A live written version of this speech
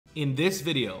In this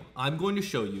video, I'm going to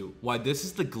show you why this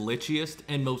is the glitchiest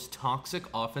and most toxic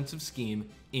offensive scheme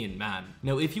in Madden.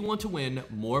 Now, if you want to win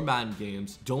more Madden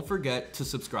games, don't forget to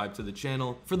subscribe to the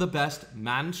channel for the best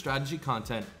Madden strategy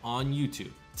content on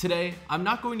YouTube. Today, I'm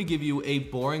not going to give you a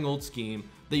boring old scheme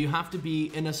that you have to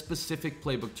be in a specific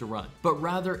playbook to run, but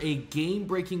rather a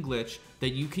game-breaking glitch that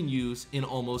you can use in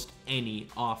almost any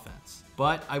offense.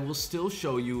 But I will still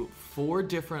show you 4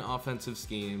 different offensive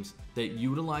schemes that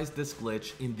utilize this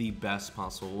glitch in the best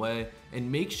possible way,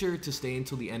 and make sure to stay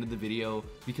until the end of the video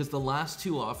because the last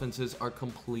 2 offenses are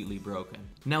completely broken.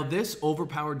 Now, this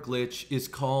overpowered glitch is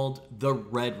called the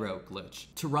red route glitch.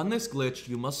 To run this glitch,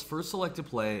 you must first select a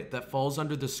play that falls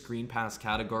under the screen pass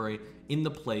category in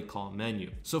the play call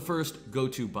menu. So first, go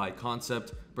to by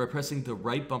concept by pressing the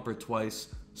right bumper twice,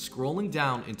 scrolling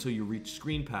down until you reach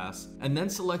screen pass, and then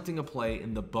selecting a play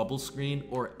in the bubble screen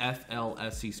or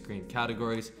FLSC screen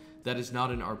categories that is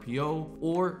not an RPO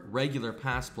or regular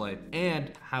pass play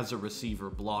and has a receiver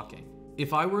blocking.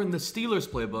 If I were in the Steelers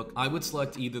playbook, I would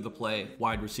select either the play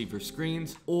wide receiver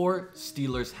screens or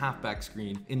Steelers halfback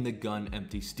screen in the gun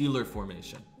empty Steeler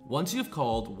formation. Once you've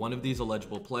called one of these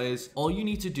eligible plays, all you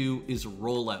need to do is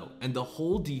roll out, and the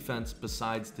whole defense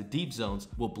besides the deep zones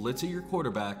will blitz at your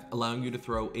quarterback, allowing you to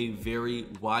throw a very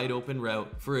wide open route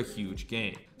for a huge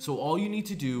gain. So all you need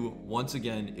to do, once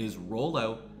again, is roll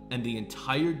out, and the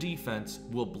entire defense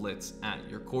will blitz at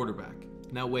your quarterback.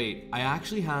 Now wait, I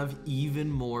actually have even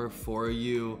more for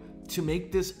you to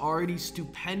make this already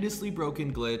stupendously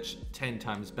broken glitch 10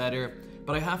 times better.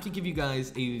 But I have to give you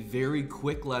guys a very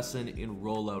quick lesson in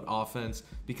rollout offense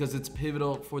because it's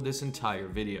pivotal for this entire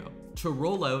video. To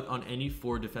roll out on any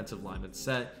 4 defensive lineman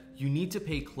set, you need to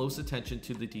pay close attention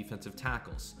to the defensive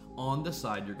tackles on the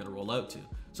side you're going to roll out to.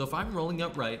 So if I'm rolling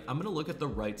out right, I'm going to look at the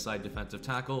right side defensive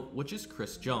tackle, which is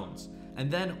Chris Jones.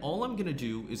 And then all I'm going to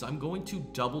do is I'm going to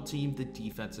double team the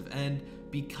defensive end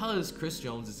because Chris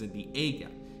Jones is in the A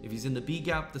gap. If he's in the B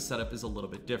gap, the setup is a little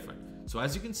bit different. So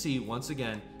as you can see, once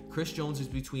again, Chris Jones is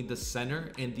between the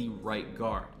center and the right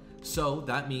guard. So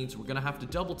that means we're gonna have to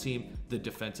double team the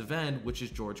defensive end, which is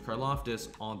𝗚𝗟𝗙𝗘𝗡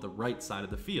on the right side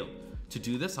of the field. To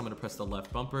do this, I'm gonna press the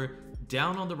left bumper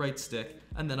down on the right stick,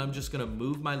 and then I'm just gonna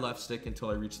move my left stick until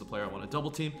I reach the player I wanna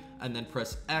double team, and then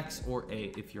press X or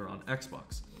A if you're on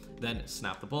Xbox. Then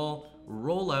snap the ball,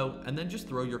 roll out, and then just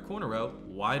throw your corner out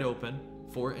wide open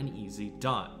for an easy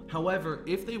dot. However,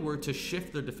 if they were to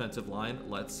shift their defensive line,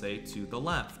 let's say to the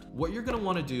left, what you're gonna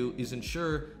wanna do is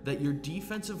ensure that your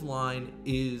defensive line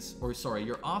is,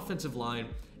 your offensive line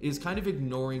is kind of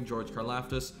ignoring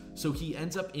𝗚𝗟𝗙𝗘𝗡, so he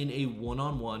ends up in a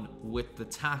one-on-one with the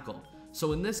tackle.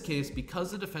 So in this case,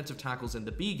 because the defensive tackle's in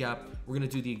the B gap, we're gonna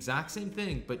do the exact same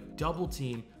thing, but double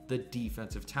team the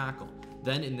defensive tackle.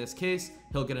 Then in this case,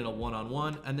 he'll get in a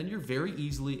one-on-one, and then you're very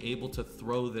easily able to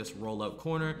throw this rollout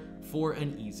corner for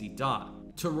an easy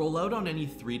dot. To roll out on any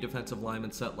 3 defensive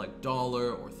lineman set like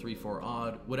dollar or 3-4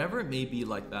 odd, whatever it may be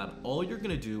like that, all you're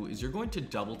gonna do is you're going to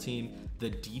double team the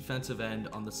defensive end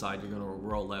on the side you're gonna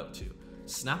roll out to.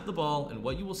 Snap the ball, and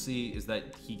what you will see is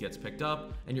that he gets picked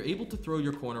up and you're able to throw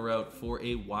your corner out for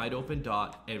a wide open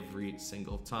dot every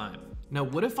single time. Now,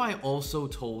 what if I also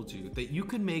told you that you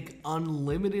could make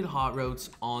unlimited hot routes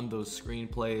on those screen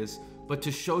plays, but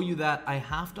to show you that, I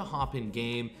have to hop in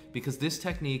game because this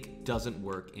technique doesn't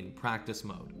work in practice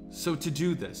mode. So to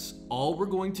do this, all we're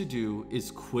going to do is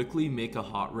quickly make a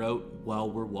hot route while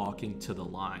we're walking to the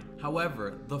line.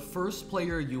 However, the first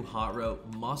player you hot route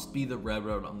must be the red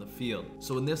route on the field.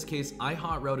 So in this case, I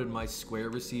hot routed my square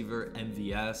receiver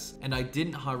MVS, and I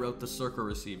didn't hot route the circle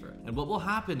receiver. And what will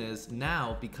happen is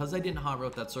now, because I didn't hot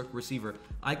route that circle receiver,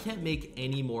 I can't make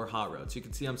any more hot routes. You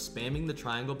can see I'm spamming the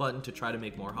triangle button to try to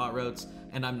make more hot routes,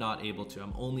 and I'm not able to.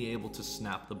 I'm only able to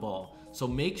snap the ball. So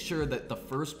make sure that the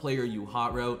first player you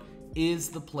hot route is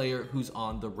the player who's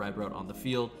on the red route on the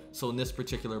field. So in this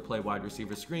particular play, wide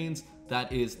receiver screens, that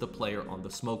is the player on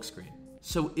the smoke screen.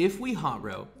 So if we hot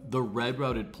route the red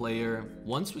routed player,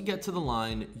 once we get to the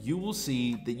line, you will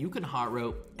see that you can hot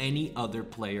route any other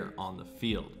player on the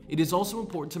field. It is also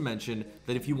important to mention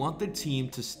that if you want the team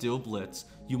to still blitz,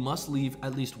 you must leave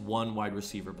at least 1 wide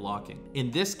receiver blocking.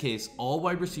 In this case, all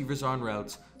wide receivers are on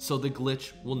routes, so the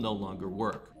glitch will no longer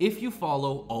work. If you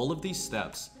follow all of these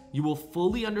steps, you will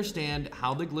fully understand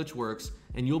how the glitch works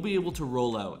and you'll be able to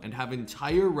roll out and have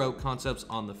entire route concepts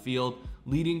on the field,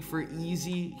 leading for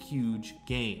easy, huge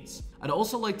gains. I'd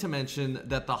also like to mention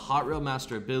that the Hot Route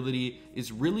Master ability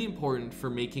is really important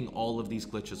for making all of these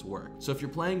glitches work. So if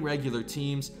you're playing regular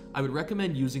teams, I would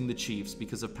recommend using the Chiefs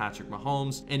because of Patrick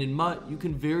Mahomes, and in MUT, you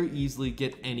can very easily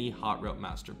get any Hot Route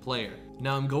Master player.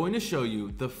 Now I'm going to show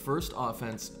you the first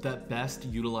offense that best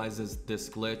utilizes this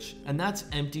glitch, and that's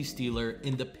empty Stealer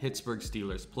in the Pittsburgh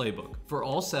Steelers playbook. For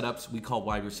all setups, we call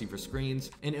wide receiver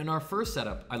screens, and in our first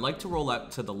setup, I like to roll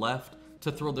out to the left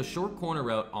to throw the short corner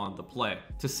route on the play.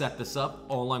 To set this up,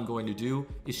 all I'm going to do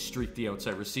is streak the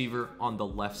outside receiver on the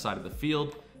left side of the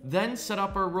field, then set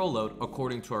up our rollout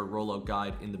according to our rollout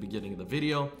guide in the beginning of the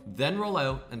video, then roll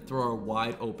out and throw our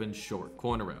wide open short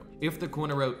corner route. If the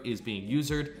corner route is being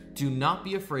usered, do not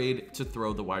be afraid to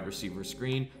throw the wide receiver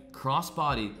screen cross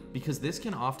body because this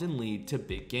can often lead to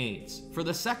big gains. For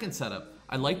the second setup,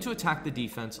 I like to attack the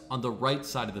defense on the right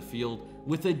side of the field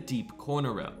with a deep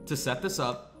corner route. To set this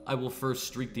up, I will first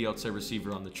streak the outside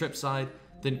receiver on the trip side,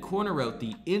 then corner route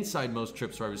the inside most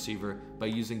trips wide receiver by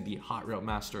using the Hot Route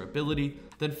Master ability,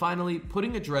 then finally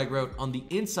putting a drag route on the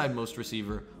inside most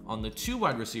receiver on the 2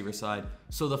 wide receiver side,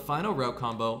 so the final route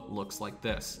combo looks like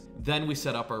this. Then we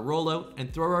set up our rollout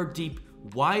and throw our deep,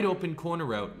 wide open corner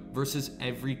route versus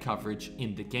every coverage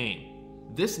in the game.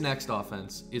 This next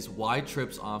offense is wide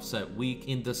trips offset weak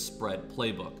in the spread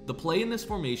playbook. The play in this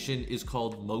formation is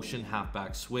called motion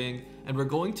halfback swing, and we're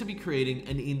going to be creating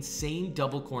an insane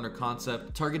double corner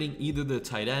concept targeting either the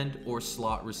tight end or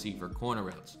slot receiver corner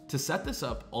routes. To set this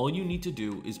up, all you need to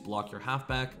do is block your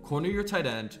halfback, corner your tight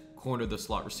end, corner the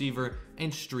slot receiver,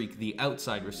 and streak the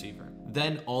outside receiver.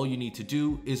 Then all you need to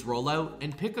do is roll out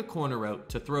and pick a corner route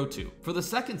to throw to. For the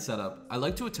second setup, I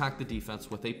like to attack the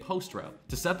defense with a post route.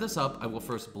 To set this up, I will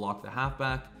first block the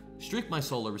halfback, streak my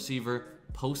solo receiver,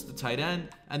 post the tight end,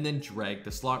 and then drag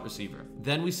the slot receiver.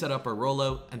 Then we set up our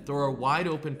rollout and throw a wide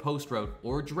open post route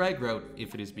or drag route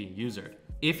if it is being usered.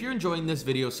 If you're enjoying this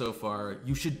video so far,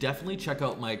 you should definitely check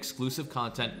out my exclusive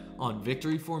content on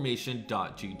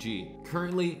victoryformation.gg.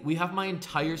 Currently, we have my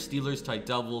entire Steelers tight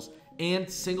doubles and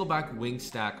single back wing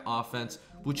stack offense,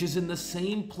 which is in the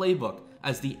same playbook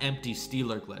as the empty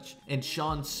Steeler glitch, and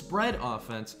Sean's spread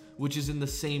offense, which is in the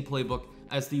same playbook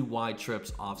as the wide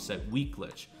trips offset weak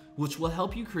glitch, which will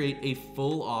help you create a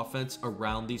full offense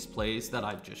around these plays that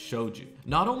I've just showed you.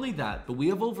 Not only that, but we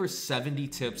have over 70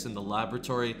 tips in the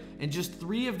laboratory, and just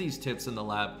 3 of these tips in the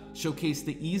lab showcase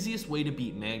the easiest way to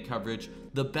beat man coverage,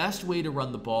 the best way to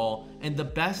run the ball, and the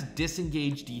best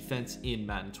disengage defense in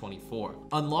Madden 24.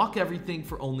 Unlock everything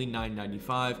for only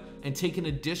 $9.95 and take an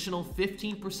additional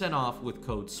 15% off with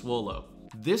code SWOLO.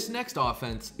 This next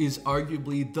offense is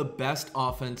arguably the best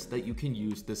offense that you can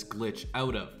use this glitch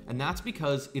out of, and that's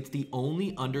because it's the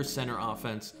only under center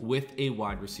offense with a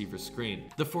wide receiver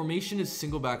screen. The formation is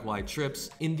single back wide trips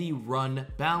in the run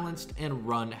balanced and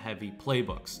run heavy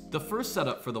playbooks. The first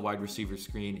setup for the wide receiver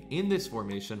screen in this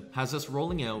formation has us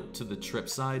rolling out to the trip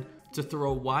side to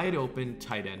throw a wide open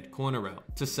tight end corner route.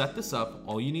 To set this up,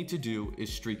 all you need to do is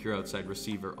streak your outside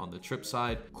receiver on the trip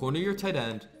side, corner your tight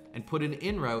end, and put an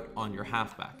in route on your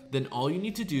halfback. Then all you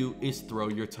need to do is throw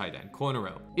your tight end corner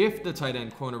route. If the tight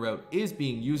end corner route is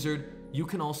being usered, you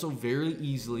can also very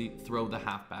easily throw the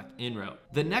halfback in route.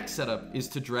 The next setup is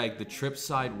to drag the trip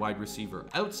side wide receiver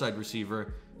outside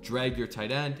receiver, drag your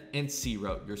tight end, and C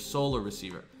route your solo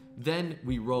receiver. Then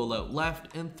we roll out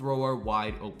left and throw our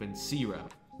wide open C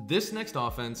route. This next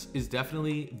offense is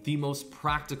definitely the most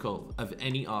practical of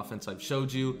any offense I've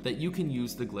showed you that you can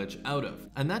use the glitch out of,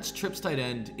 and that's trips tight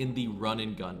end in the run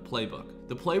and gun playbook.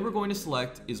 The play we're going to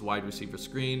select is wide receiver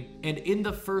screen, and in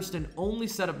the first and only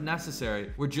setup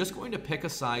necessary, we're just going to pick a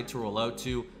side to roll out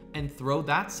to and throw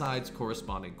that side's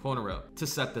corresponding corner route. To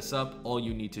set this up, all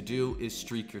you need to do is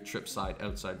streak your trip side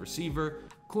outside receiver,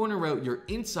 corner route your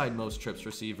inside most trips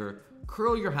receiver,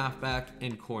 curl your halfback,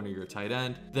 and corner your tight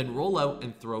end, then roll out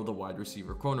and throw the wide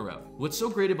receiver corner route. What's so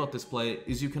great about this play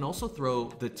is you can also throw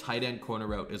the tight end corner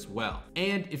route as well.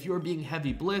 And if you're being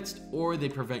heavy blitzed or they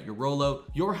prevent your rollout,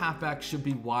 your halfback should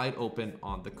be wide open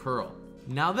on the curl.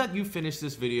 Now that you've finished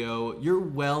this video, you're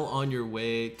well on your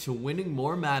way to winning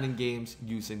more Madden games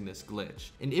using this glitch.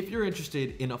 And if you're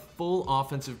interested in a full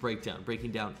offensive breakdown,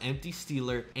 breaking down empty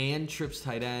Steeler and trips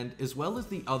tight end, as well as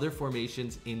the other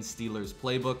formations in Steelers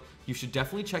playbook, you should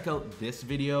definitely check out this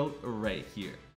video right here.